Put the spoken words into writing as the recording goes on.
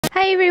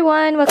Hi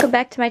everyone, welcome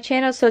back to my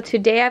channel. So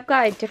today I've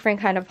got a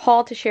different kind of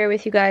haul to share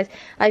with you guys.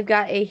 I've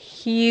got a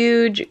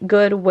huge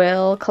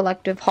Goodwill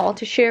collective haul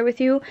to share with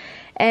you,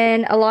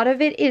 and a lot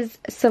of it is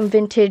some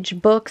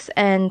vintage books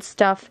and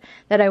stuff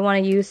that I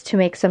want to use to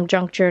make some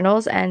junk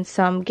journals and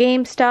some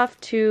game stuff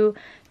to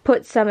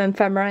put some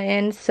ephemera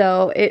in.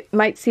 So it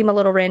might seem a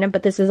little random,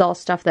 but this is all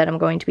stuff that I'm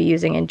going to be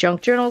using in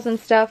junk journals and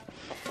stuff.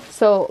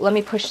 So let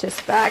me push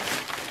this back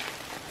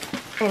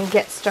and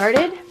get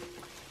started.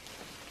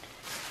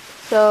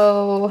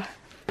 So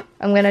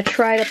I'm going to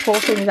try to pull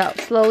things out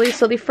slowly.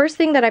 So the first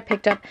thing that I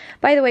picked up,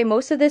 by the way,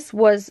 most of this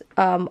was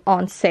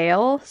on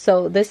sale.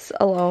 So this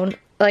alone,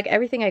 like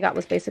everything I got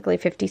was basically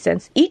 50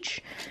 cents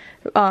each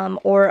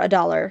or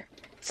 $1.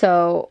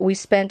 So we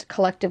spent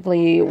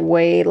collectively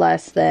way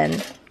less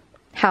than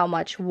how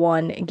much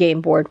one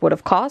game board would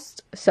have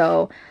cost.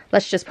 So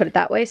let's just put it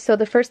that way. So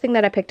the first thing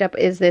that I picked up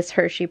is this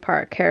Hershey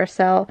Park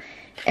carousel,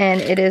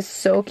 and it is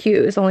so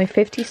cute. It's only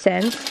 50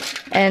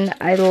 cents, and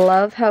I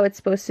love how it's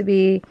supposed to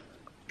be,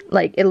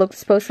 like, it looks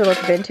supposed to look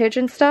vintage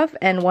and stuff.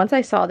 And once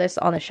I saw this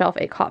on the shelf,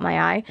 it caught my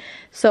eye.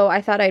 So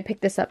I thought I'd pick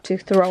this up to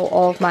throw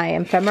all of my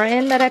ephemera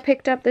in that I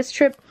picked up this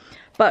trip.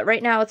 But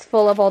right now it's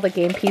full of all the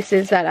game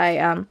pieces that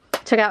I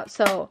took out.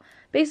 So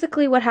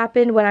basically what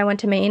happened when I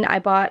went to Maine, I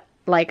bought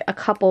like a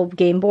couple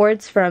game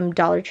boards from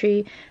from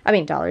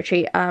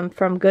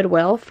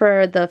Goodwill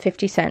for the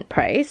 50-cent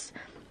price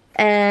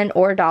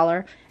or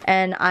 $1,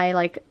 and I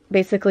like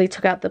basically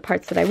took out the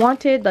parts that I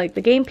wanted, like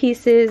the game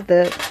pieces,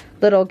 the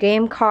little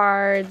game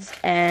cards,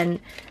 and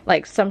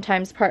like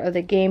sometimes part of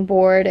the game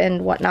board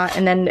and whatnot,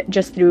 and then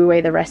just threw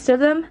away the rest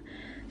of them.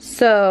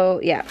 So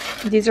yeah,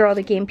 these are all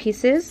the game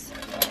pieces.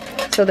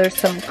 So there's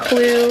some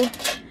Clue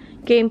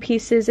game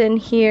pieces in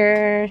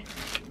here,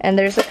 and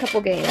there's a couple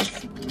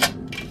games.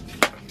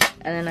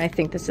 And then I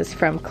think this is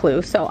from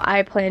Clue. So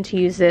I plan to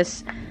use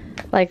this,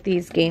 like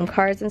these game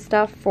cards and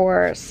stuff,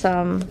 for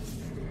some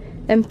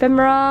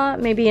ephemera,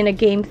 maybe in a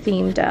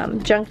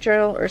game-themed junk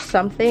journal or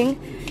something.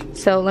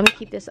 So let me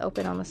keep this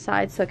open on the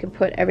side so I can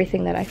put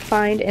everything that I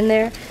find in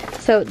there.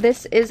 So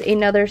this is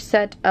another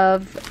set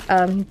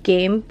of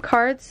game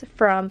cards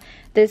from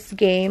this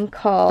game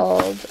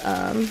called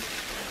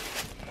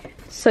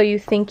So You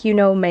Think You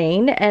Know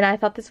Maine. And I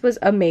thought this was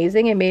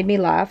amazing. It made me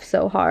laugh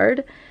so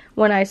hard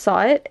when I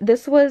saw it.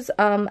 This was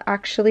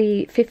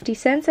actually 50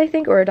 cents, I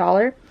think, or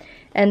 $1.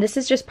 And this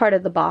is just part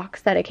of the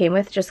box that it came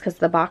with, just because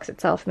the box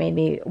itself made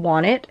me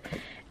want it.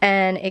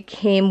 And it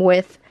came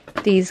with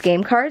these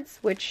game cards,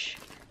 which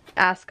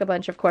ask a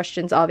bunch of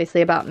questions,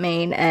 obviously, about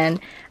Maine. And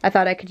I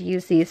thought I could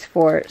use these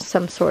for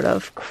some sort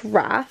of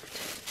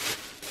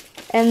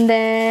craft. And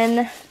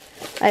then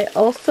I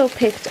also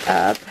picked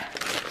up,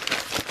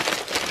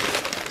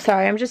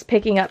 sorry, I'm just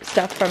picking up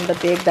stuff from the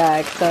big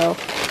bag, so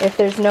if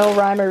there's no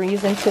rhyme or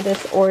reason to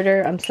this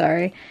order, I'm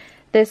sorry.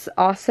 This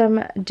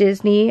awesome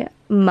Disney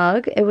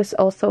mug, it was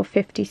also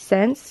 50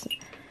 cents,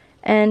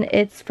 and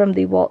it's from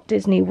the Walt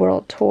Disney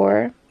World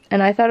Tour,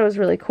 and I thought it was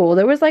really cool.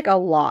 There was like a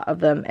lot of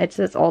them. It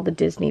says all the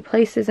Disney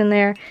places in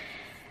there.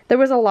 There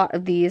was a lot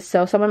of these,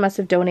 so someone must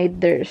have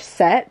donated their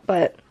set,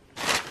 but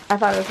I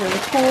thought it was really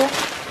cool.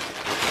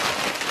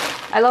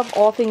 I love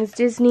all things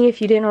Disney, if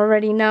you didn't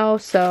already know,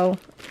 so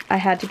I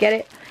had to get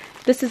it.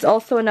 This is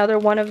also another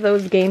one of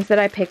those games that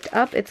I picked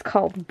up. It's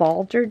called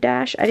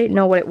Balderdash. I didn't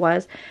know what it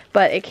was,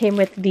 but it came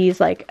with these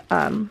like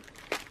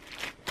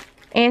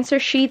answer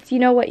sheets, you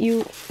know, when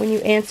you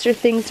answer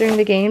things during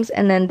the games.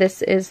 And then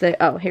this is the,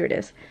 oh, here it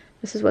is.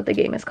 This is what the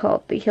game is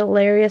called, the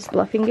Hilarious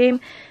Bluffing Game.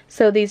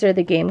 So these are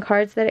the game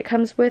cards that it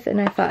comes with, and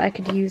I thought I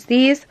could use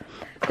these.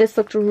 This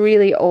looked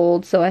really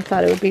old, so I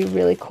thought it would be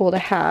really cool to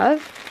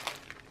have.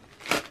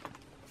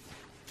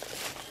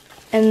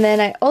 And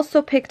then I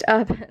also picked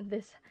up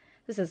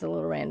this is a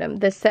little random,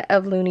 this set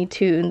of Looney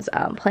Tunes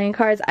playing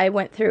cards. I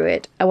went through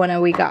it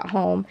when we got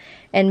home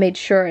and made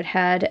sure it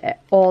had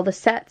all the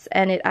sets,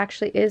 and it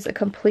actually is a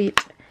complete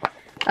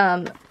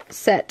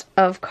set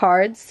of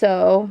cards,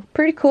 so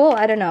pretty cool.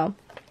 I don't know.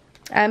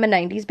 I'm a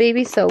 90s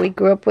baby, so we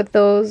grew up with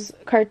those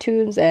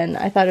cartoons, and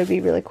I thought it would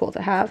be really cool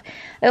to have.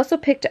 I also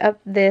picked up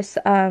this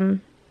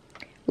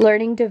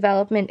Learning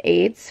Development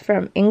Aids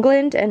from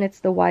England, and it's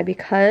the Why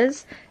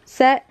Because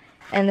set.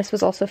 And this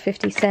was also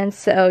 50 cents,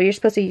 so you're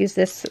supposed to use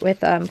this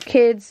with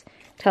kids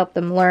to help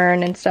them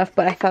learn and stuff,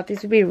 but I thought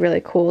these would be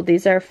really cool.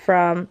 These are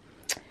from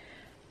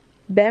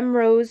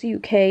Bemrose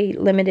UK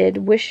Limited,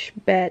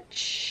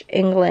 Wishbech,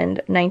 England,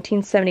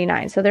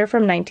 1979. So they're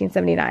from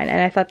 1979, and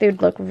I thought they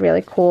would look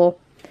really cool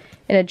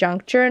in a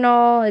junk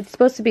journal. It's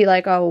supposed to be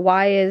like, oh,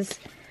 why is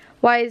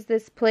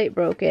this plate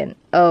broken?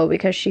 Oh,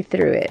 because she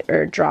threw it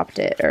or dropped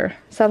it or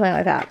something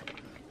like that.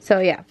 So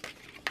yeah.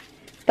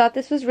 Thought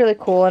this was really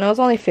cool, and it was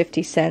only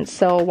 50 cents,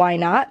 so why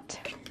not?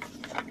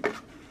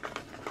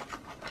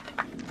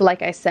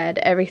 Like I said,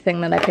 everything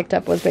that I picked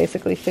up was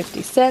basically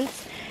 50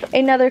 cents.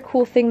 Another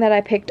cool thing that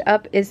I picked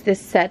up is this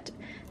set.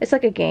 It's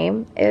like a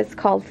game. It's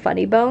called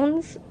Funny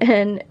Bones,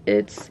 and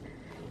it's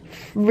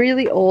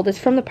really old. It's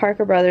from the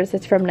Parker Brothers.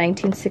 It's from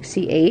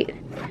 1968.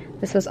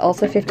 This was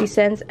also 50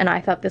 cents, and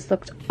I thought this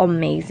looked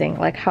amazing.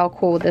 Like, how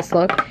cool would this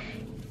look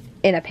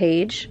in a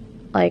page?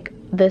 Like,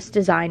 this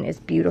design is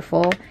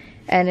beautiful,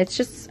 and it's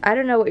just, I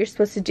don't know what you're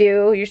supposed to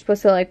do. You're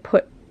supposed to like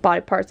put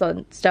body parts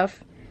on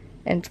stuff,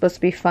 and it's supposed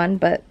to be fun,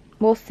 but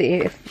we'll see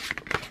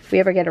if we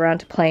ever get around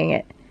to playing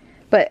it.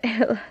 But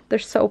they're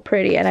so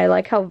pretty, and I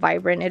like how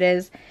vibrant it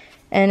is,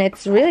 and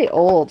it's really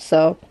old,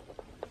 so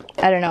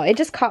I don't know. It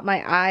just caught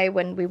my eye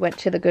when we went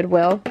to the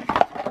Goodwill.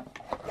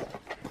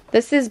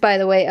 This is, by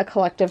the way, a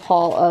collective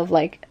haul of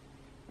like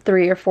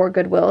 3 or 4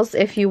 Goodwills.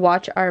 If you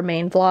watch our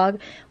main vlog,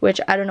 which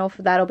I don't know if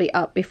that'll be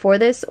up before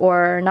this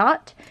or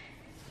not.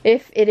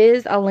 If it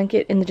is, I'll link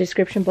it in the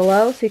description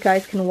below so you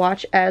guys can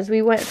watch as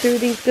we went through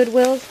these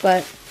Goodwills.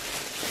 But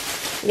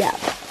yeah.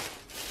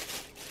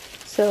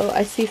 So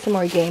I see some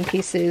more game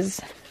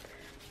pieces.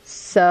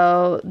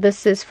 So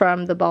this is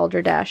from the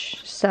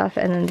Balderdash stuff,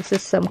 and then this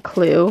is some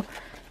Clue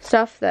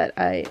stuff that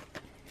I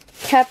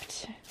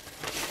kept.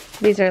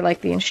 These are like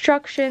the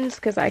instructions,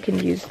 because I can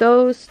use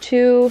those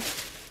too.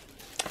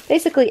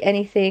 Basically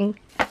anything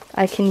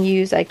I can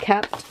use, I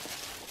kept.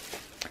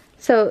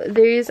 So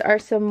these are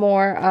some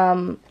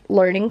more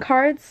learning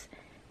cards,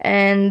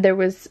 and there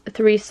was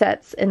 3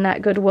 sets in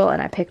that Goodwill,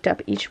 and I picked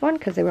up each one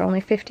because they were only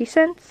 50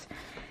 cents.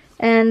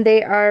 And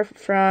they are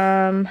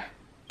from,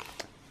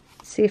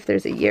 let's see if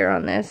there's a year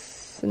on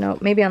this. No,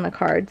 maybe on the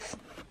cards.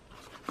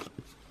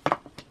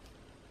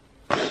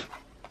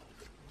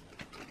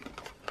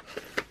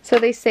 So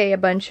they say a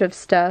bunch of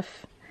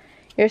stuff.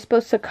 You're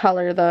supposed to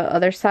color the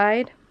other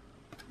side.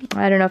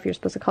 I don't know if you're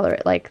supposed to color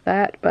it like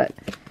that, but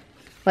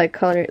like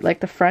color it like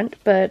the front.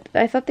 But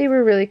I thought they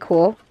were really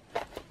cool.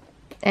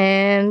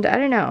 And I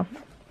don't know.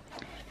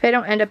 If I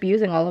don't end up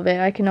using all of it,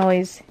 I can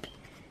always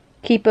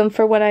keep them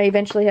for when I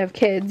eventually have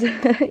kids,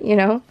 you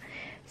know.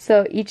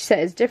 So each set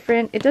is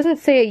different. It doesn't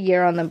say a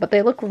year on them, but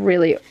they look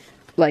really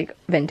like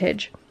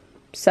vintage.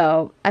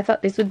 So I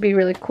thought these would be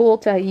really cool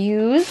to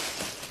use.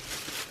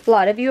 A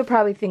lot of you are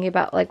probably thinking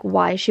about like,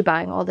 why is she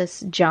buying all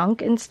this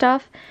junk and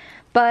stuff?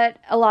 But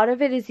a lot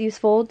of it is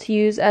useful to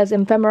use as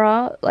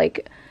ephemera,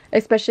 like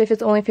especially if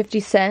it's only 50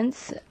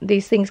 cents.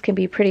 These things can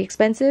be pretty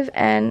expensive,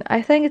 and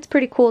I think it's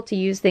pretty cool to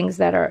use things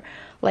that are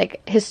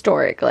like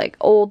historic, like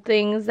old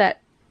things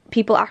that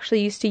people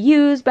actually used to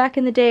use back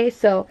in the day.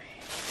 So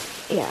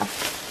yeah.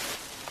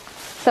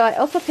 So I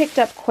also picked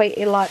up quite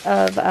a lot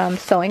of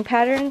sewing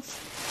patterns.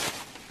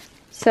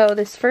 So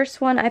this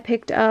first one I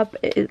picked up,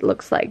 it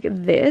looks like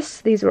this.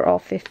 These were all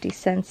 50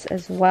 cents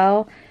as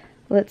well.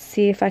 Let's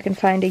see if I can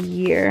find a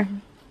year.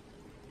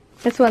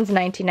 This one's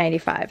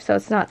 1995, so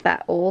it's not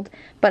that old.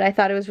 But I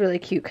thought it was really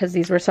cute because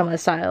these were some of the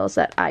styles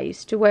that I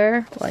used to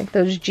wear, like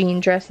those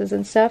jean dresses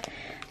and stuff.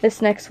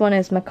 This next one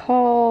is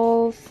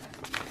McCall's.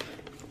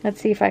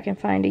 Let's see if I can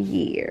find a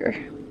year.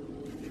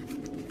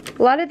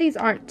 A lot of these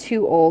aren't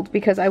too old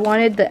because I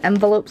wanted the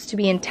envelopes to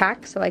be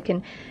intact so I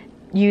can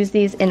use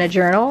these in a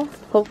journal,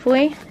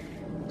 hopefully.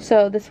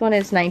 So this one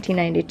is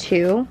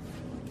 1992.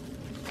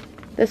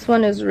 This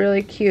one is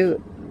really cute.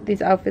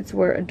 These outfits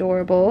were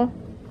adorable.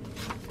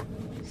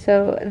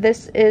 So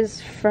this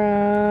is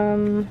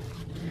from,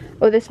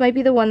 oh, this might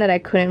be the one that I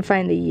couldn't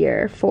find the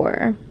year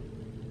for.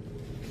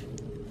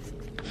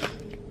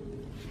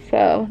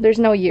 So there's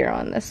no year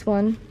on this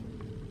one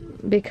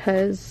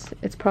because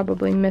it's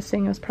probably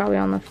missing. It was probably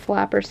on the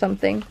flap or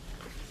something.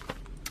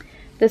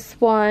 This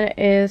one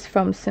is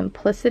from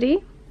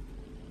Simplicity.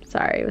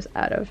 Sorry, it was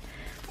out of.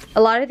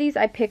 A lot of these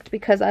I picked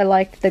because I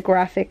liked the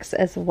graphics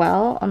as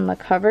well on the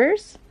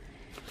covers.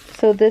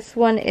 So this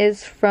one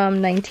is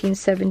from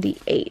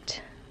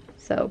 1978.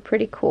 So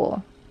pretty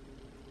cool.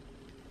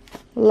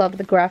 Love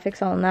the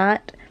graphics on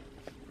that.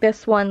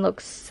 This one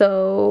looks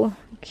so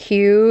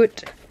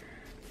cute.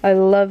 I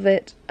love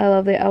it. I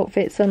love the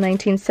outfit. So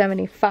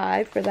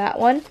 1975 for that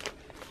one.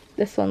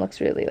 This one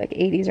looks really like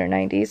 80s or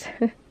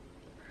 90s.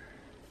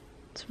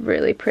 It's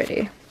really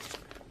pretty.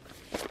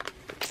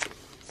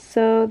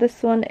 So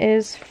this one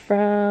is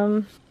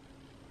from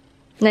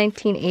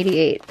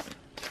 1988.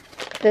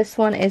 This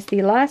one is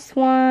the last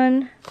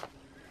one.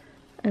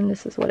 And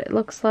this is what it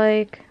looks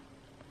like.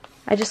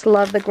 I just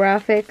love the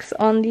graphics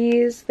on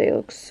these. They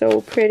look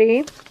so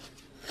pretty.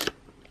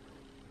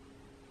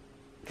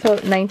 So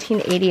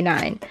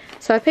 1989.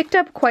 So I picked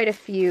up quite a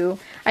few.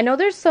 I know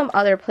there's some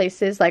other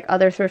places, like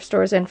other thrift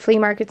stores and flea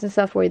markets and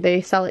stuff, where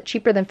they sell it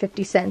cheaper than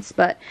 50 cents.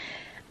 But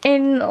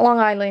in Long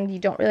Island, you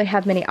don't really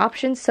have many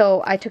options.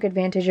 So I took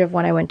advantage of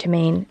when I went to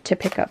Maine to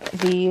pick up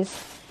these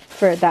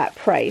for that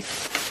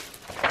price.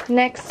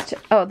 Next,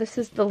 oh, this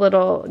is the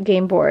little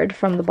game board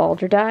from the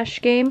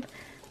Balderdash game.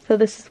 So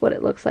this is what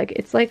it looks like.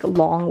 It's like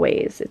long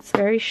ways. It's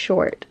very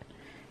short.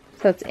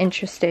 So it's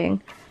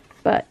interesting.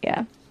 But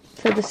yeah.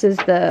 So this is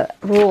the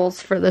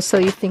rules for the So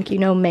You Think You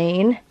Know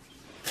Maine.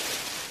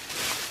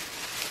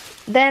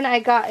 Then I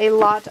got a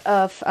lot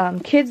of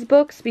kids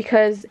books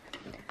because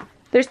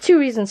there's 2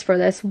 reasons for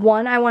this.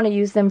 One, I want to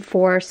use them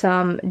for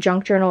some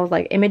junk journals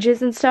like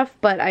images and stuff.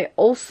 But I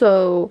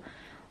also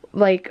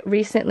like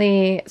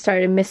recently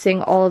started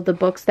missing all of the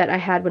books that I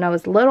had when I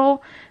was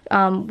little.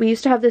 we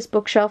used to have this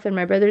bookshelf in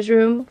my brother's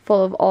room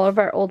full of all of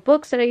our old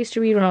books that I used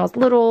to read when I was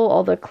little,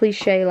 all the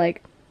cliche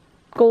like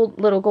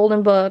little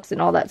golden books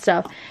and all that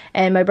stuff.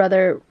 And my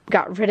brother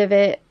got rid of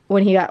it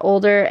when he got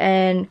older,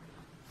 and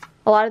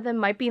a lot of them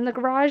might be in the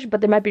garage,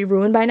 but they might be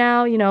ruined by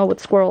now, you know, with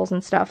squirrels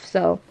and stuff.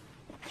 So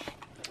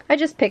I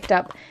just picked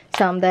up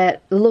some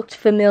that looked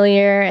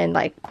familiar and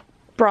like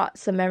brought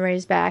some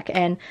memories back,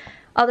 and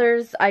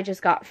others I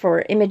just got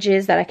for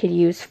images that I could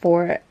use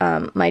for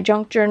my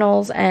junk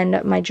journals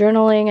and my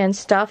journaling and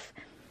stuff.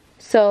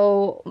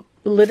 So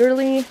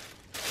literally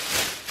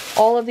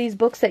all of these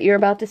books that you're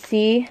about to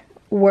see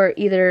were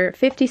either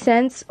 50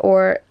 cents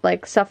or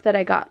like stuff that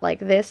I got like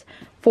this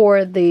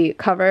for the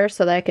cover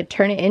so that I could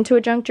turn it into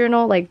a junk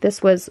journal. Like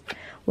this was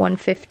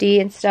 $1.50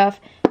 and stuff.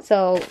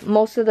 So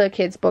most of the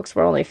kids' books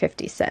were only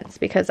 50 cents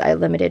because I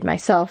limited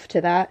myself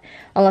to that,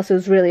 unless it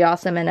was really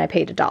awesome and I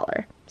paid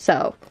 $1.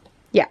 So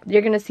yeah,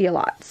 you're gonna see a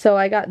lot. So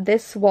I got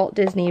this Walt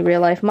Disney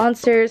Real Life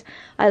Monsters.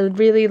 I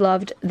really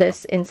loved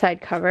this inside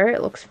cover.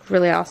 It looks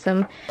really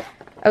awesome.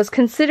 I was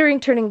considering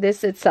turning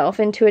this itself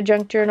into a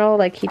junk journal,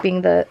 like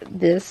keeping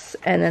this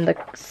and then the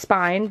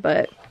spine,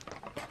 but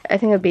I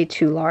think it would be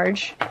too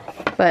large.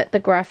 But the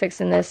graphics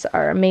in this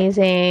are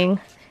amazing.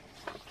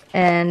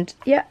 And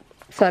yeah,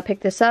 so I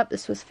picked this up.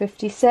 This was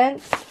 50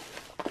 cents.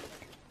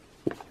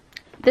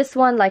 This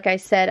one, like I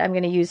said, I'm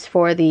going to use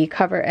for the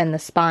cover and the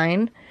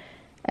spine.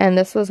 And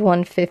this was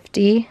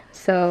 $1.50.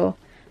 So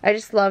I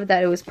just love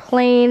that it was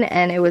plain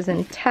and it was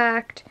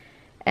intact.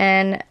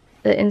 And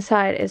the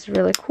inside is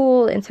really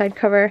cool, the inside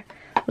cover.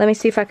 Let me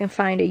see if I can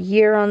find a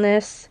year on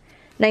this.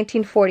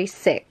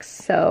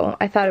 1946. So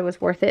I thought it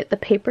was worth it. The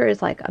paper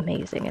is like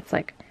amazing. It's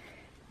like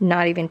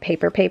not even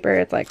paper.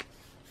 It's like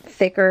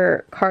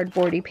thicker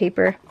cardboardy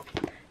paper.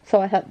 So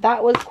I thought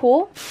that was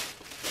cool.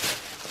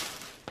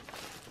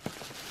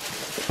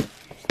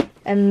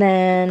 And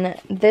then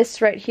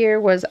this right here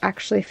was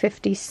actually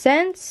 50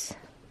 cents.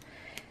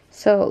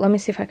 So let me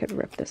see if I could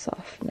rip this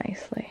off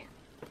nicely.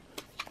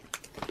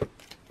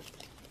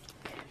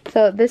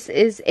 So this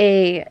is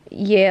a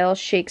Yale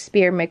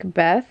Shakespeare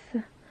Macbeth.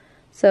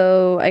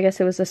 So I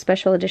guess it was a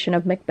special edition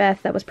of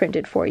Macbeth that was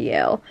printed for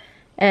Yale.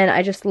 And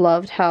I just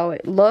loved how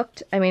it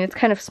looked. I mean, it's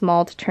kind of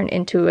small to turn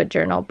into a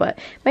journal, but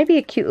it might be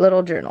a cute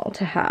little journal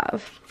to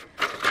have.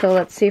 So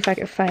let's see if I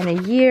can find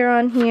a year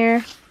on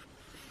here.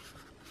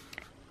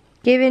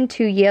 Given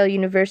to Yale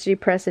University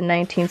Press in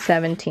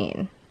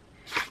 1917.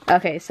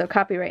 Okay, so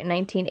copyright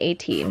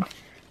 1918.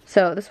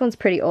 So this one's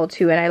pretty old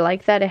too, and I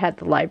like that it had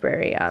the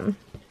library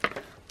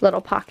little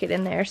pocket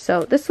in there.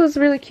 So this was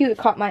really cute. It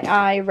caught my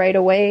eye right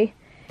away.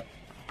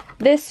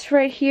 This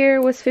right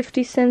here was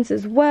 50 cents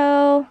as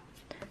well.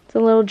 It's a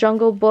little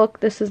jungle book.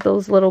 This is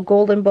those little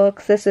golden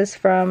books. This is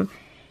from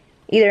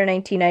either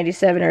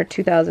 1997 or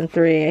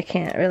 2003. I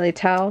can't really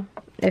tell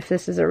if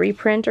this is a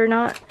reprint or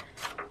not,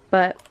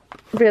 but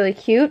really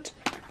cute.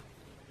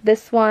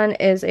 This one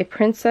is a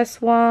princess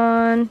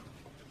one.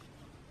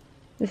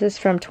 This is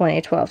from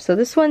 2012. So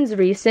this one's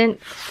recent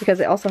because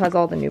it also has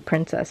all the new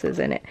princesses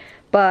in it.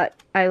 But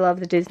I love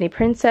the Disney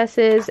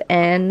princesses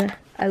and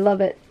I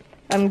love it.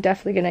 I'm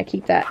definitely going to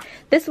keep that.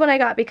 This one I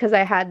got because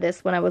I had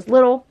this when I was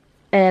little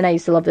and I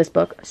used to love this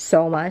book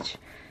so much.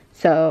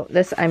 So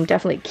this I'm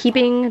definitely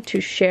keeping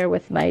to share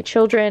with my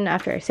children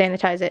after I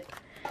sanitize it.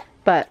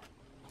 But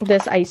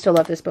this, I used to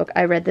love this book.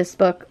 I read this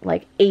book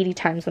like 80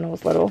 times when I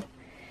was little.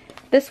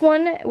 This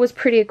one was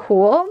pretty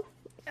cool.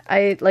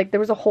 There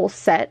was a whole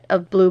set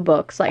of blue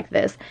books like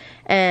this,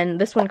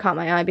 and this one caught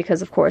my eye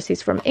because of course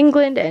he's from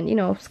England, and you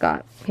know,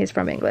 Scott, he's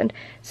from England.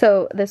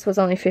 So this was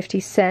only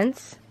 50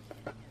 cents.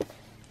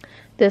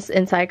 This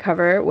inside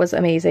cover was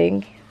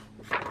amazing,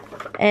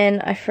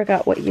 and I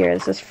forgot what year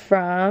this is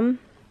from.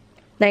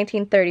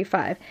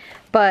 1935.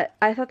 But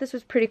I thought this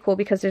was pretty cool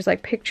because there's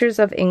like pictures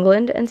of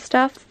England and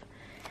stuff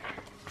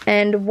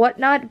and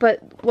whatnot,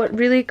 but what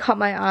really caught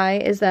my eye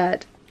is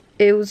that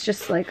it was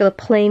just like a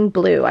plain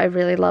blue. I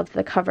really loved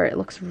the cover. It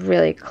looks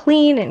really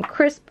clean and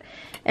crisp,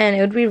 and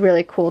it would be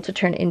really cool to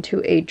turn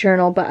into a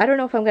journal, but I don't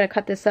know if I'm going to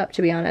cut this up,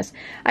 to be honest.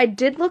 I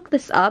did look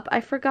this up.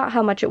 I forgot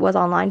how much it was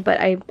online, but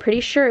I'm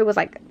pretty sure it was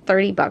like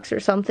 30 bucks or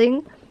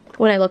something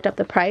when I looked up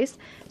the price.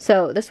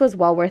 So this was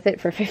well worth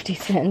it for 50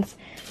 cents.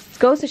 It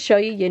goes to show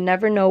you, you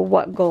never know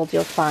what gold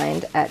you'll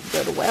find at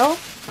Goodwill.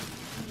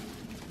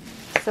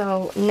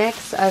 So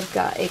next I've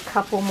got a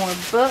couple more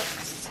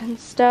books and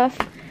stuff.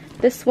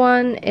 This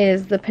one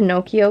is the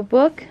Pinocchio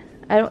book.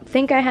 I don't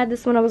think I had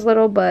this when I was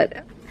little,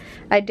 but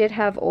I did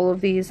have all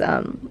of these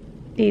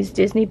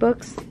Disney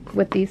books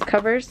with these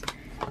covers.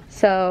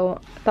 So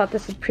I thought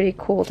this was pretty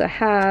cool to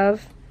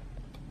have.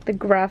 The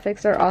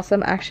graphics are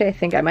awesome. Actually, I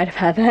think I might have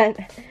had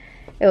that.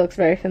 It looks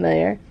very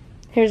familiar.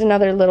 Here's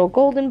another little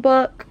golden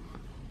book.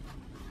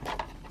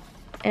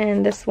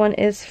 And this one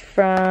is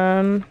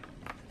from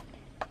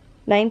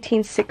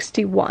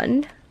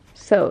 1961.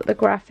 So the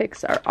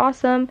graphics are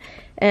awesome,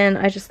 and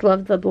I just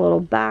love the little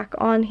back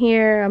on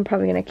here. I'm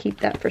probably going to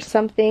keep that for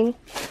something.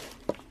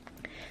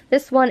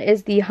 This one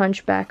is The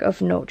Hunchback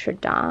of Notre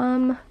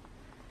Dame,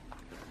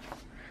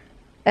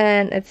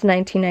 and it's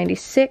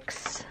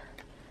 1996.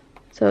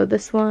 So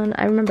this one,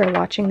 I remember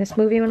watching this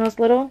movie when I was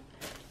little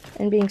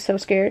and being so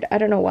scared. I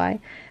don't know why.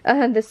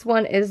 This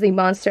one is the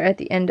monster at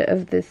the end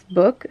of this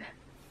book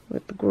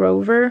with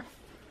Grover.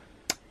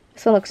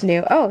 This one looks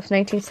new. Oh, it's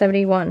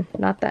 1971.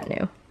 Not that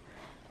new.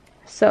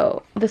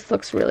 So this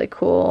looks really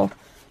cool.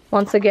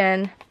 Once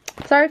again,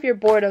 sorry if you're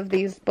bored of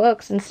these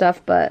books and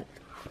stuff, but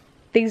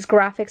these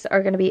graphics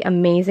are going to be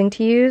amazing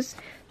to use.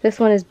 This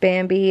one is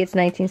Bambi. It's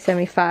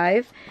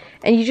 1975.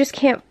 And you just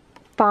can't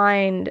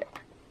find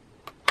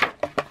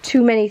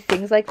too many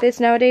things like this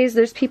nowadays.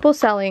 There's people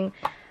selling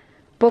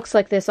books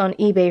like this on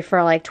eBay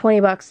for like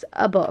 20 bucks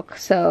a book.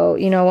 So,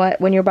 you know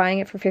what? When you're buying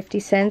it for 50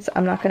 cents,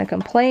 I'm not going to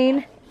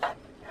complain.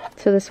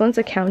 So this one's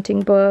a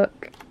counting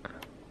book.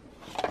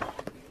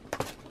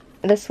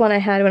 This one I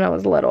had when I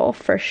was little,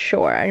 for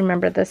sure. I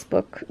remember this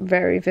book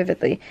very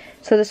vividly.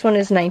 So this one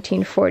is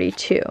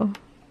 1942.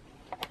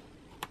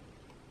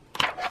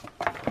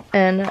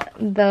 And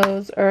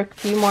those are a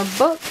few more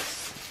books.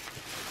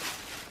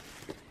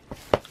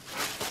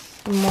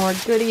 Some more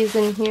goodies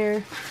in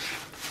here.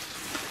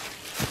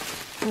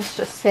 Let's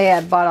just say I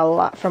bought a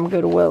lot from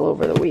Goodwill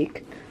over the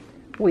week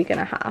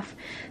and a half.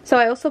 So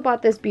I also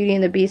bought this Beauty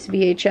and the Beast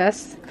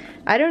VHS.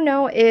 I don't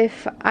know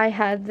if I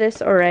had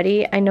this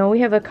already. I know we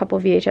have a couple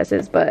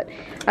VHSs, but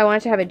I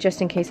wanted to have it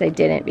just in case I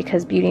didn't,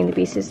 because Beauty and the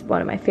Beast is one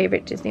of my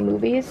favorite Disney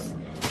movies.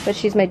 But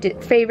she's my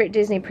favorite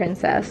Disney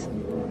princess.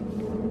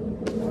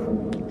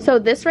 So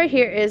this right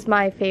here is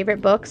my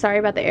favorite book. Sorry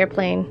about the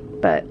airplane,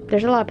 but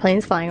there's a lot of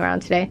planes flying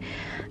around today.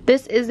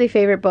 This is the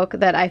favorite book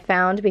that I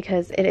found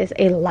because it is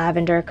a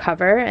lavender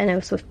cover, and it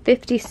was with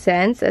 50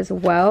 cents as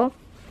well.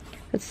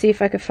 Let's see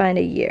if I could find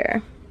a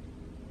year.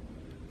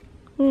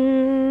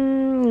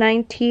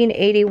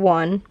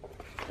 1981.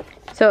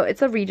 So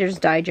it's a Reader's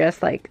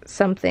Digest, like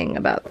something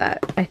about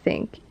that, I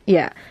think.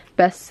 Yeah,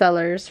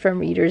 bestsellers from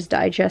Reader's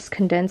Digest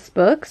condensed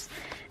books.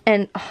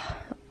 And oh,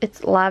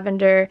 it's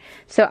lavender.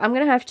 So I'm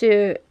gonna have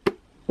to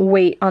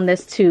wait on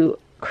this to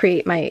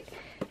create my,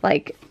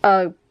 like,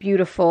 a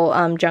beautiful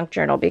junk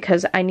journal,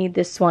 because I need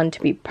this one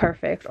to be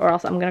perfect, or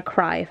else I'm gonna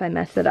cry if I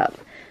mess it up.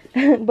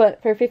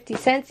 But for 50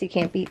 cents, you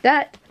can't beat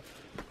that.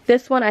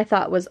 This one I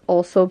thought was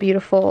also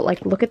beautiful.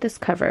 Like, look at this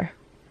cover.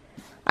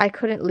 I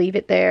couldn't leave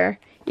it there.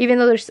 Even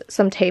though there's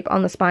some tape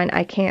on the spine,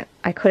 I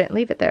couldn't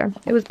leave it there.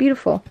 It was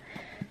beautiful.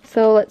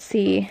 So let's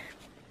see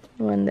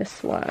when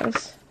this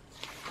was.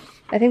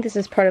 I think this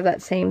is part of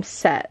that same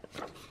set.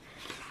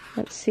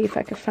 Let's see if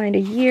I could find a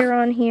year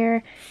on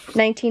here.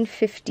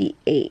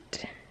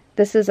 1958.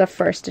 This is a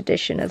first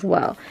edition as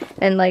well.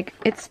 And like,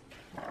 it's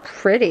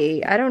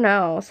pretty. I don't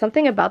know.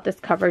 Something about this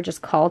cover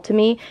just called to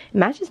me. It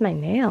matches my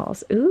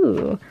nails.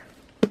 Ooh.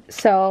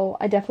 So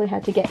I definitely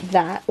had to get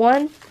that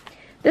one.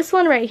 This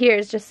one right here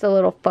is just a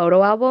little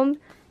photo album,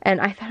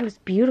 and I thought it was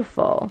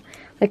beautiful.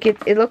 Like,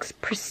 it looks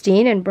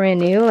pristine and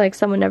brand new, like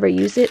someone never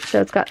used it.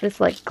 So it's got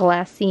this like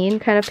glassine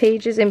kind of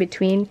pages in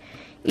between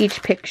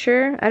each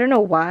picture. I don't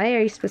know why.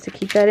 Are you supposed to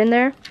keep that in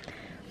there?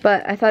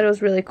 But I thought it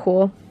was really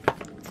cool.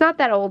 It's not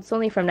that old. It's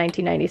only from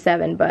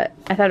 1997, but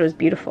I thought it was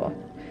beautiful.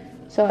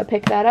 So I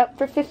picked that up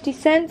for 50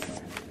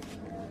 cents.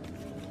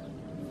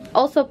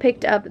 Also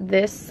picked up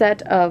this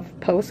set of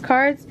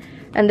postcards,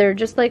 and they're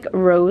just like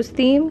rose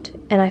themed,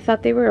 and I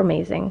thought they were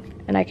amazing,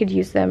 and I could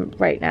use them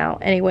right now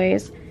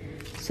anyways.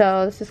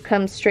 So this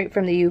comes straight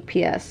from the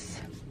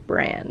UPS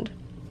brand.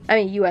 I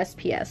mean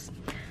USPS.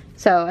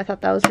 So I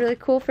thought that was really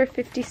cool for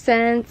 50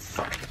 cents.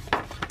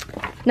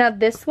 Now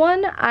this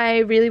one I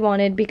really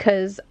wanted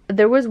because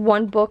there was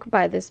one book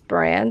by this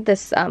brand,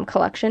 this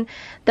collection,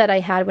 that I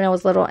had when I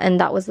was little, and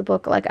that was the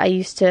book like I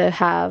used to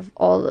have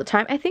all the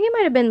time. I think it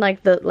might have been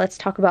like the Let's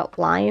Talk About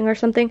Lying or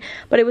something,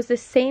 but it was the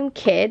same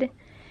kid,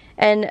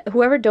 and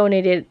whoever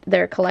donated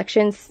their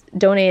collections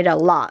donated a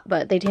lot,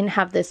 but they didn't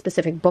have this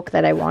specific book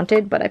that I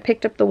wanted, but I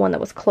picked up the one that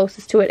was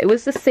closest to it. It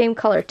was the same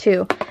color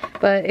too,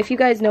 but if you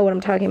guys know what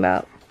I'm talking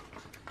about,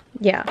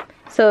 yeah.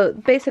 So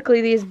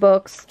basically these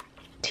books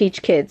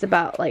teach kids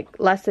about like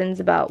lessons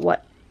about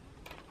what,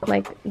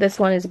 like this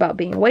one is about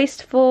being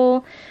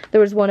wasteful. There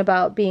was one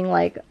about being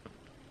like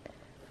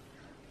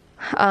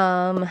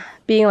not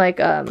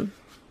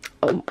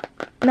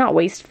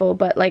wasteful,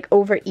 but like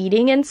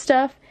overeating and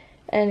stuff.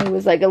 And it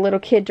was like a little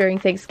kid during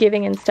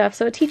Thanksgiving and stuff,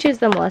 so it teaches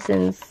them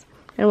lessons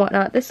and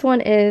whatnot. This one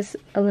is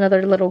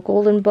another little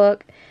golden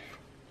book,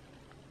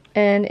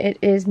 and it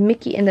is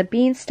Mickey and the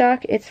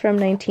Beanstalk. It's from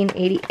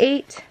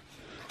 1988.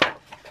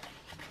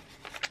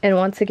 And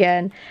once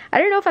again, I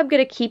don't know if I'm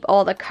going to keep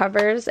all the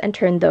covers and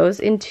turn those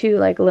into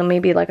like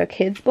maybe like a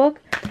kid's book,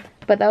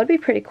 but that would be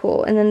pretty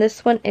cool. And then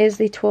this one is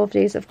the 12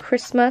 Days of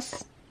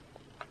Christmas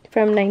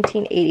from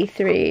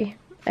 1983.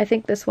 I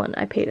think this one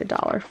I paid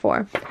 $1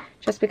 for,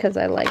 just because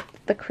I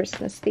liked the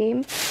Christmas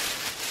theme.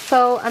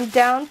 So I'm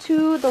down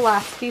to the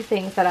last few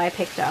things that I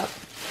picked up.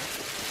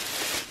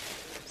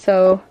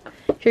 So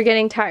If you're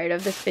getting tired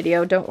of this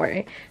video, don't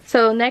worry.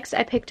 So next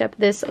I picked up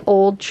this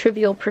old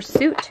Trivial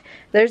Pursuit.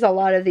 There's a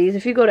lot of these.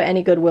 If you go to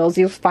any Goodwills,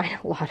 you'll find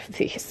a lot of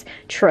these.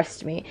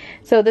 Trust me.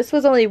 So this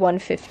was only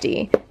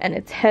 $1.50 and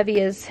it's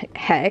heavy as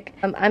heck.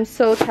 I'm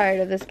so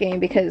tired of this game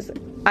because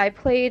I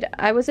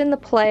was in the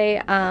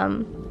play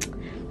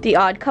The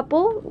Odd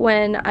Couple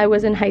when I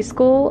was in high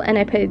school, and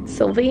I played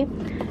Sylvie.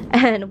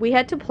 And we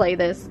had to play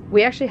this.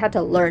 We actually had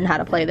to learn how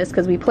to play this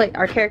because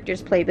our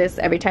characters played this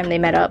every time they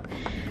met up.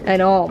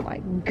 And oh my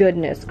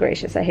goodness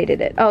gracious, I hated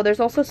it. Oh,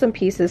 there's also some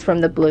pieces from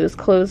the Blues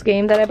Clues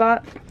game that I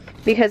bought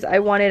because I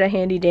wanted a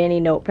handy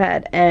dandy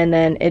notepad, and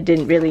then it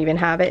didn't really even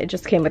have it. It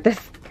just came with this.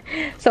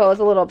 So I was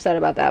a little upset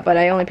about that, but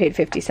I only paid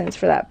 50 cents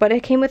for that. But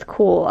it came with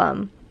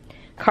cool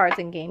cards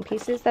and game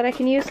pieces that I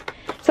can use.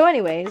 So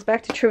anyways,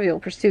 back to Trivial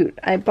Pursuit.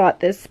 I bought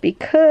this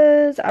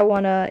because I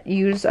want to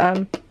use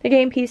the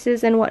game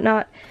pieces and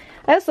whatnot.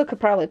 I also could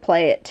probably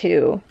play it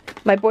too.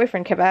 My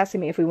boyfriend kept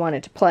asking me if we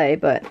wanted to play,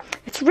 but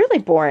it's really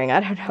boring.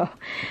 I don't know.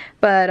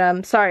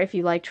 But sorry if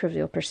you like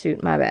Trivial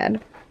Pursuit, my bad.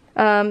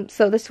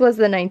 So this was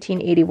the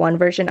 1981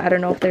 version. I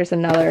don't know if there's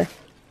another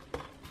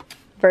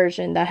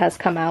version that has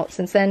come out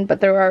since then,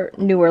 but there are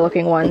newer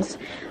looking ones.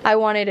 I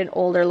wanted an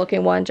older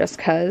looking one just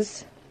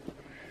cause.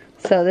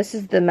 So this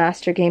is the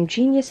Master Game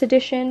Genius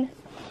Edition.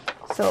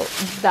 So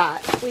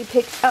that we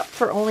picked up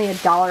for only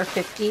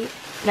 $1.50.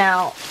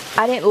 Now,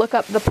 I didn't look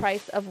up the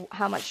price of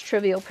how much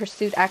Trivial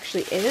Pursuit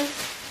actually is,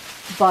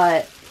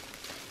 but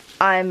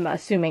I'm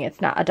assuming it's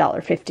not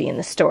 $1.50 in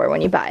the store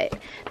when you buy it.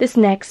 This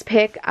next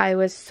pick I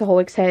was so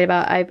excited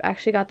about. I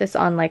actually got this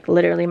on like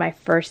literally my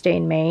first day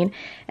in Maine,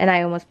 and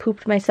I almost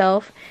pooped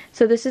myself.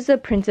 So this is a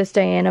Princess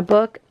Diana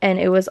book, and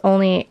it was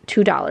only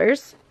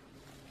 $2,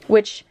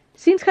 which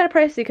seems kind of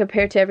pricey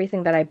compared to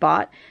everything that I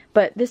bought,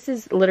 but this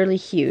is literally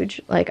huge.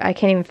 Like, I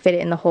can't even fit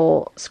it in the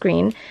whole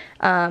screen.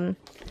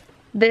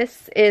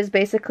 This is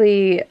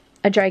basically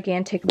a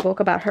gigantic book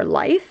about her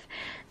life,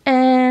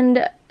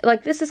 and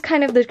like this is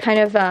kind of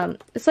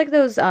it's like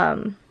those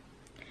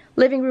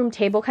living room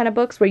table kind of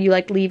books where you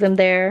like leave them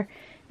there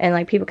and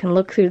like people can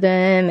look through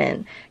them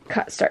and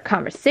start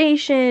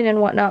conversation and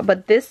whatnot.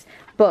 But this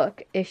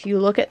book, if you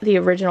look at the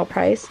original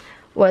price,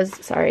 was,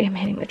 sorry, I'm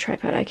hitting the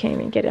tripod, I can't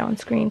even get it on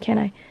screen, can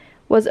I?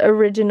 Was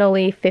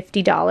originally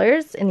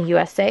 $50 in the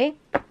USA.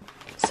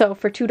 So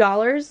for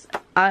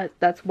 $2,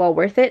 that's well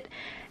worth it.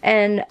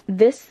 And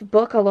this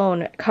book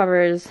alone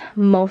covers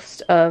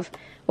most of,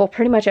 well,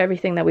 pretty much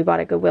everything that we bought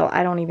at Goodwill.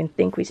 I don't even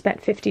think we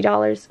spent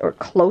 $50 or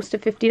close to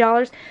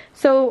 $50.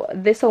 So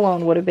this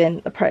alone would have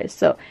been the price.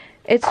 So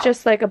it's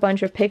just like a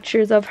bunch of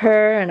pictures of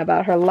her and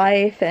about her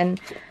life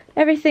and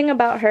everything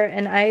about her.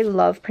 And I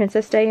love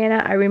Princess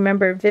Diana. I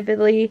remember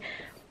vividly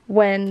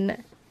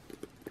when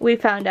we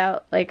found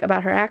out like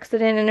about her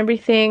accident and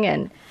everything,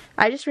 and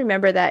I just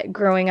remember that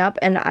growing up,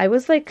 and I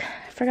was like,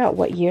 I forgot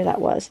what year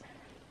that was.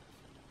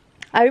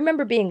 I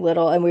remember being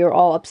little and we were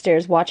all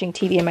upstairs watching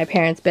TV in my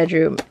parents'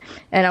 bedroom,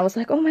 and I was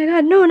like, oh my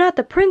god, no, not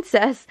the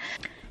princess.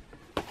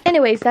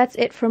 Anyways, that's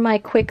it for my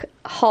quick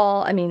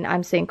haul. I mean,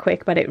 I'm saying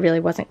quick, but it really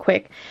wasn't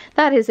quick.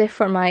 That is it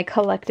for my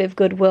collective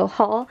Goodwill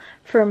haul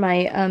for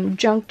my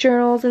junk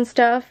journals and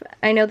stuff.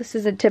 I know this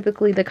isn't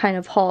typically the kind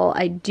of haul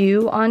I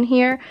do on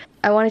here.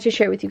 I wanted to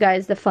share with you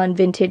guys the fun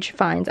vintage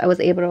finds I was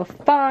able to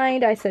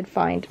find. I said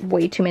find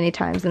way too many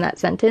times in that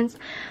sentence.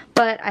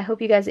 But I hope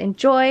you guys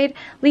enjoyed.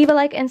 Leave a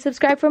like and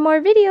subscribe for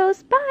more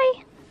videos.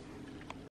 Bye!